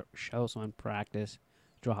would show someone practice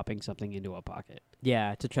dropping something into a pocket.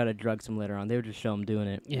 Yeah, to try to drug some later on. They would just show him doing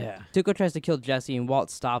it. Yeah. Tuco tries to kill Jesse, and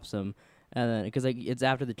Walt stops him. And then, because like it's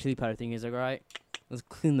after the chili powder thing, he's like, "All right, let's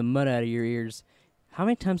clean the mud out of your ears." How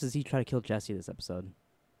many times does he try to kill Jesse this episode?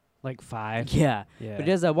 Like 5. Yeah, Yeah. but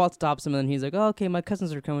as that Walt stops him, and he's like, "Oh, okay, my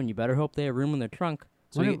cousins are coming. You better hope they have room in their trunk."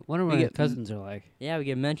 So wonder we what his get- cousins are like. Yeah, we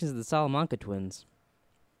get mentions of the Salamanca twins.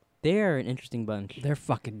 They are an interesting bunch. They're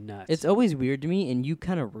fucking nuts. It's always weird to me, and you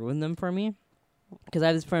kind of ruined them for me. Because I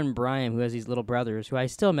have this friend, Brian, who has these little brothers, who I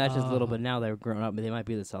still imagine as little, Oh. but now they're grown up, but they might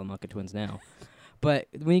be the Salamanca twins now. But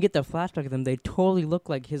when you get the flashback of them, they totally look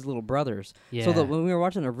like his little brothers. yeah. So that when we were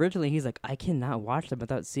watching originally, he's like, I cannot watch them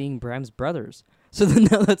without seeing Bram's brothers. So then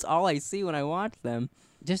now that's all I see when I watch them.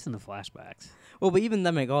 Just in the flashbacks. Well, but even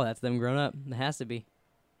them, like, oh, that's them grown up. It has to be.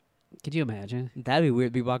 Could you imagine? That'd be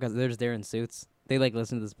weird. Be walking, they're just there in suits. They like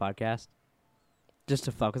listen to this podcast just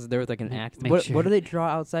to fuck. Cause they're with like an Make- act. make What sure. do they draw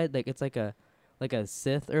outside? Like it's like a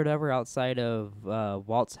Sith or whatever outside of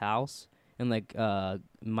Walt's house, and like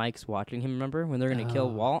Mike's watching him. Remember when they're gonna kill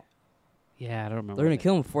Oh. Walt? Yeah, I don't remember. They're gonna what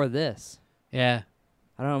kill him for this. Yeah.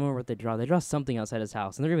 I don't remember what they draw. They draw something outside his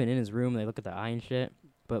house, and they're even in his room. They look at the eye and shit.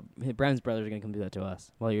 But Bram's brothers are gonna come do that to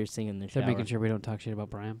us while you're singing the They're shower. making sure we don't talk shit about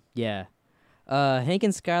Bram. Yeah. Hank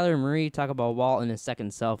and Skylar and Marie talk about Walt and his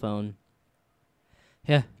second cell phone.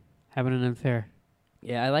 Yeah. Having an affair.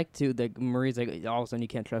 Yeah, I like to. Like Marie's like, all of a sudden you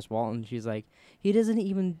can't trust Walt, and she's like, he doesn't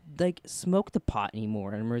even like smoke the pot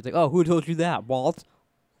anymore. And Marie's like, oh, who told you that, Walt?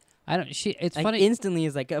 I don't. It's Like, funny. instantly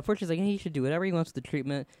is like, at first she's like, hey, he should do whatever he wants with the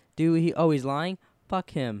treatment. He's lying.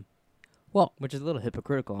 Fuck him. Well, Which is a little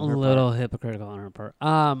hypocritical. a On her little hypocritical on her part.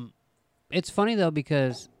 It's funny though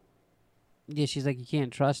because, yeah, she's like you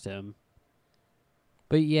can't trust him,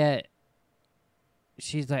 but yet,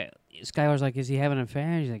 she's like Skylar's like, is he having an affair?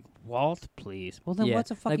 And she's like, Walt, please. Well, then Yeah. what's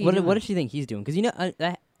the fuck? Like, are you what doing? does she think he's doing? Because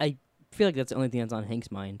I feel like that's the only thing that's on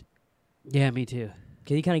Hank's mind. Yeah, me too.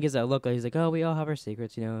 Because he kind of gives that look. Like he's like, oh, we all have our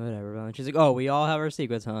secrets, whatever. And she's like, oh, we all have our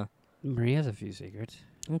secrets, huh? Marie has a few secrets.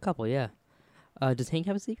 A couple, yeah. Does Hank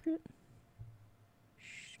have a secret?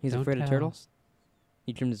 He's Don't afraid of tell. turtles?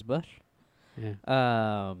 He trimmed his bush?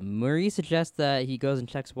 Yeah. Marie suggests that he goes and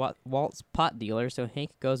checks Walt's pot dealer, so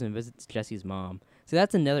Hank goes and visits Jesse's mom. So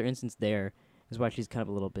that's another instance there, is why she's kind of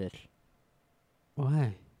a little bitch.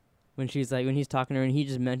 Why? When he's talking to her and he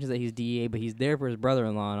just mentions that he's DEA, but he's there for his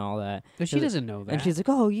brother-in-law and all that. But she So- doesn't know that. And she's like,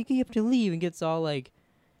 oh, you have to leave, and gets all like,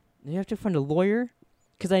 you have to find a lawyer?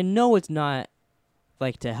 Because I know it's not,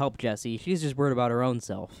 like, to help Jesse. She's just worried about her own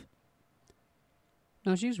self.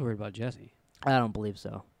 no, she was worried about Jesse. I don't believe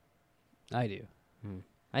so. I do.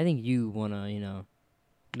 I think you want to,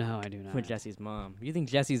 No, I do not. with Jesse's mom. You think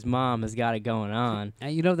Jesse's mom has got it going on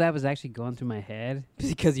That was actually going through my head.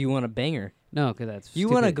 because you want to bang her. No, because that's You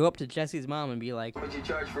want to stupid. go up to Jesse's mom and be like, What'd you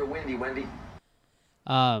charge for a Wendy, Wendy?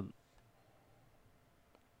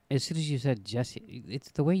 As soon as you said Jesse,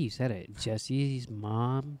 it's the way you said it. Jesse's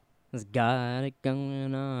mom. "It's got it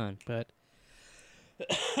going on." But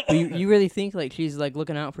But you really think like she's like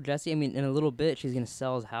looking out for Jesse? I mean, in a little bit she's gonna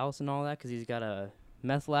sell his house and all that because he's got a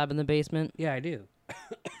meth lab in the basement. yeah, I do.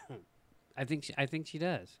 I think she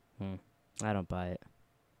does. I don't buy it.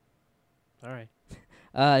 All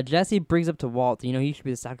right. Jesse brings up to Walt, he should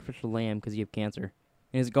be the sacrificial lamb because you have cancer.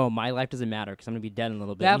 And he's like, oh, my life doesn't matter because I'm going to be dead in a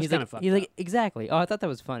little bit. That And was he's kinda like, fucked he's up. like, exactly. Oh, I thought that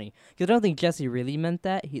was funny. Because I don't think Jesse really meant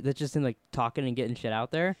that. That's just him, like, talking and getting shit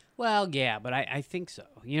out there. Well, yeah, but I think so.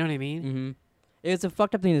 You know what I mean? Mm-hmm. It's a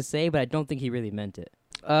fucked up thing to say, but I don't think he really meant it.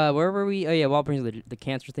 Where were we? Oh, yeah, Walt brings up the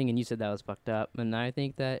cancer thing, and you said that was fucked up. And I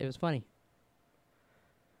think that it was funny.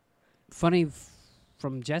 Funny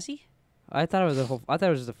from Jesse? I thought it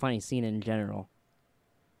was just a funny scene in general.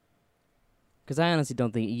 Because I honestly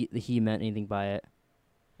don't think he meant anything by it.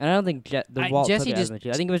 And I don't think Walt Jesse took it as just- much.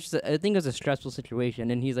 I think it was a stressful situation,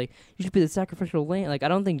 and he's like, "You should be the sacrificial lamb." Like, I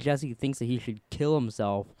don't think Jesse thinks that he should kill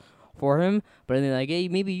himself for him, but then like, hey,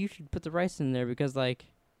 maybe you should put the rice in there because like,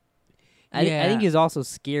 I think he's also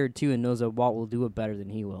scared too and knows that Walt will do it better than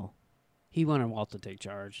he will. He wanted Walt to take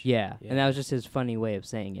charge. Yeah, Yeah. and that was just his funny way of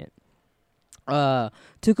saying it.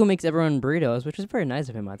 Tuco makes everyone burritos, which is very nice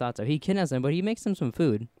of him. I thought so. He kidnaps them, but he makes them some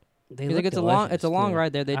food. They He's look like, it's a long delicious,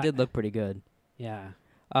 ride there. They I- did look pretty good. Yeah.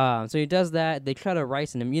 So he does that. They try to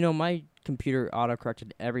rice in him. You know, my computer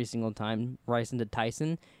auto-corrected every single time rice into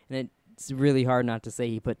Tyson, and it's really hard not to say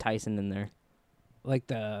he put Tyson in there. Like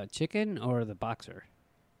the chicken or the boxer?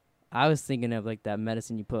 I was thinking of like that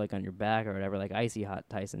medicine you put like on your back or whatever, like icy hot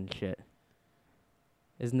Tyson shit.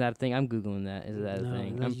 Isn't that a thing? I'm googling that. Is that a No,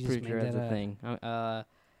 thing? no, I'm you just pretty made sure that's that a up. thing.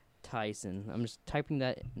 Tyson. I'm just typing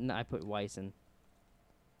that. No, I put Wyson.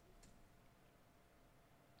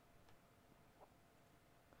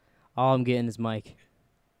 All I'm getting is Mike.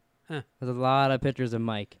 Huh. There's a lot of pictures of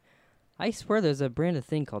Mike. I swear there's a brand of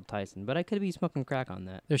thing called Tyson, but I could be smoking crack on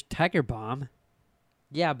that. There's Tiger Bomb.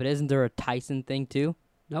 Yeah, but isn't there a Tyson thing too?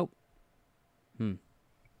 Nope.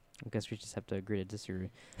 I guess we just have to agree to disagree.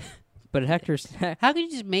 But Hector's, I How can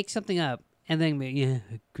you just make something up and then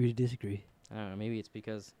agree to disagree? don't know, maybe it's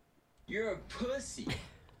because You're a pussy.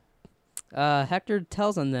 Hector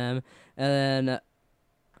tells on them, and then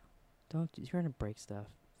you're trying to break stuff.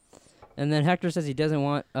 And then Hector says he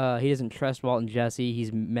doesn't trust Walt and Jesse.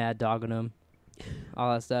 He's mad dogging them,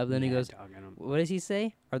 all that stuff. Then he goes, what does he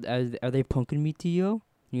say? Are they punking me, Tio?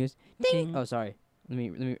 He goes, ding. Oh, sorry. Let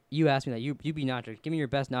me. You asked me that. You be Nacho. Give me your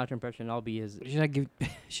best Nacho impression. I'll be his.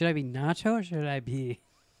 Should I be Nacho or should I be?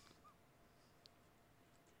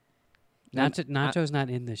 Nacho's not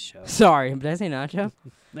in this show. Sorry, did I say Nacho?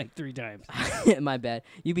 Like 3 times. My bad.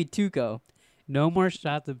 You be Tuco. No more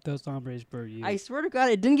shots of Dos Hombres per you. I swear to God,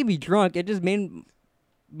 it didn't get me drunk. It just made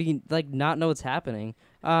me like not know what's happening.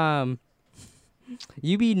 You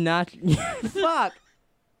be not. Fuck.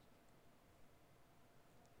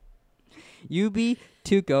 You be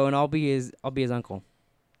Tuco, and I'll be his uncle.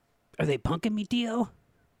 Are they punking me, Tio?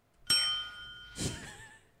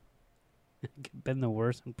 Been the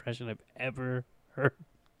worst impression I've ever heard.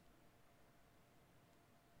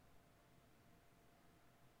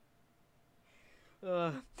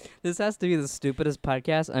 This has to be the stupidest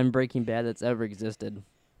podcast on Breaking Bad that's ever existed.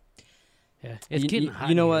 Yeah, it's getting hot.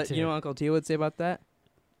 You know in here, what? too. You know what Uncle Tio would say about that?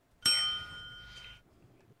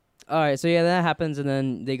 All right, so yeah, that happens, and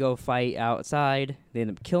then they go fight outside. They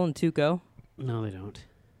end up killing Tuco. No, they don't.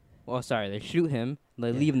 Well, sorry, they shoot him.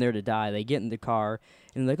 They Yeah. leave him there to die. They get in the car,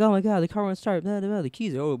 and they're like, oh my God, the car won't start. Blah, blah, blah. The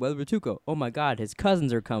keys are over by Tuco. Oh my God, his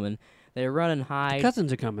cousins are coming. They're running high. The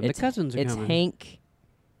cousins are coming. It's coming. Hank.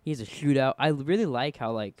 He's a shootout. I really like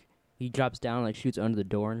how like he drops down and like shoots under the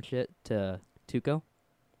door and shit to Tuco.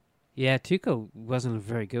 Yeah, Tuco wasn't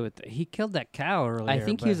very good with that. He killed that cow earlier. I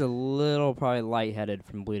think he but- was a little probably lightheaded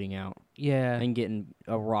from bleeding out Yeah, and getting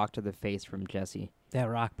a rock to the face from Jesse. that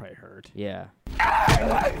rock probably hurt. Yeah.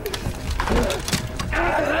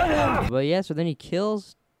 But yeah, so then he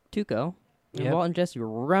kills Tuco. And Yep. Walt and Jesse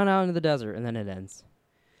run out into the desert, and then it ends.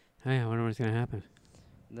 Hey, I wonder what's gonna happen.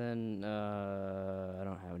 Then I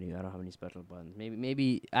don't have any special buttons.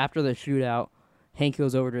 Maybe after the shootout, Hank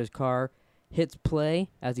goes over to his car, hits play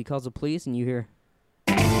as he calls the police, and you hear.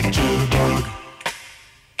 Because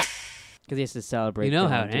he has to celebrate. You know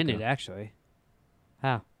killing how it Tuco. ended, actually.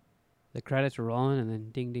 How? The credits were rolling, and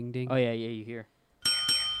then ding, ding, ding. Oh yeah, you hear.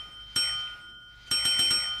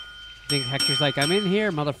 I think Hector's like, I'm in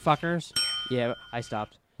here, motherfuckers. Yeah, I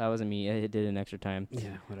stopped. That wasn't me. I did an extra time.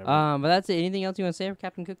 Yeah, whatever. But that's it. Anything else you want to say for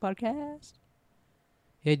Captain Cook podcast?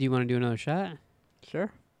 Hey, do you want to do another shot?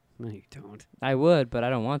 Sure. No, you don't. I would, but I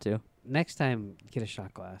don't want to. Next time, get a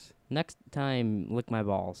shot glass. Next time, lick my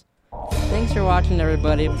balls. Thanks for watching,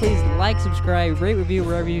 everybody. Please like, subscribe, rate, review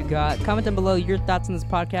wherever you got. Comment down below your thoughts on this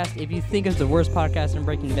podcast, if you think it's the worst podcast in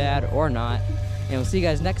Breaking Bad or not. And we'll see you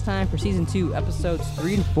guys next time for Season 2, Episodes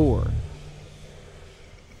 3 and 4.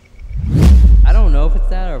 I don't know if it's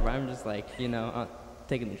that or if I'm just like,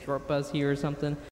 taking the short bus here or something.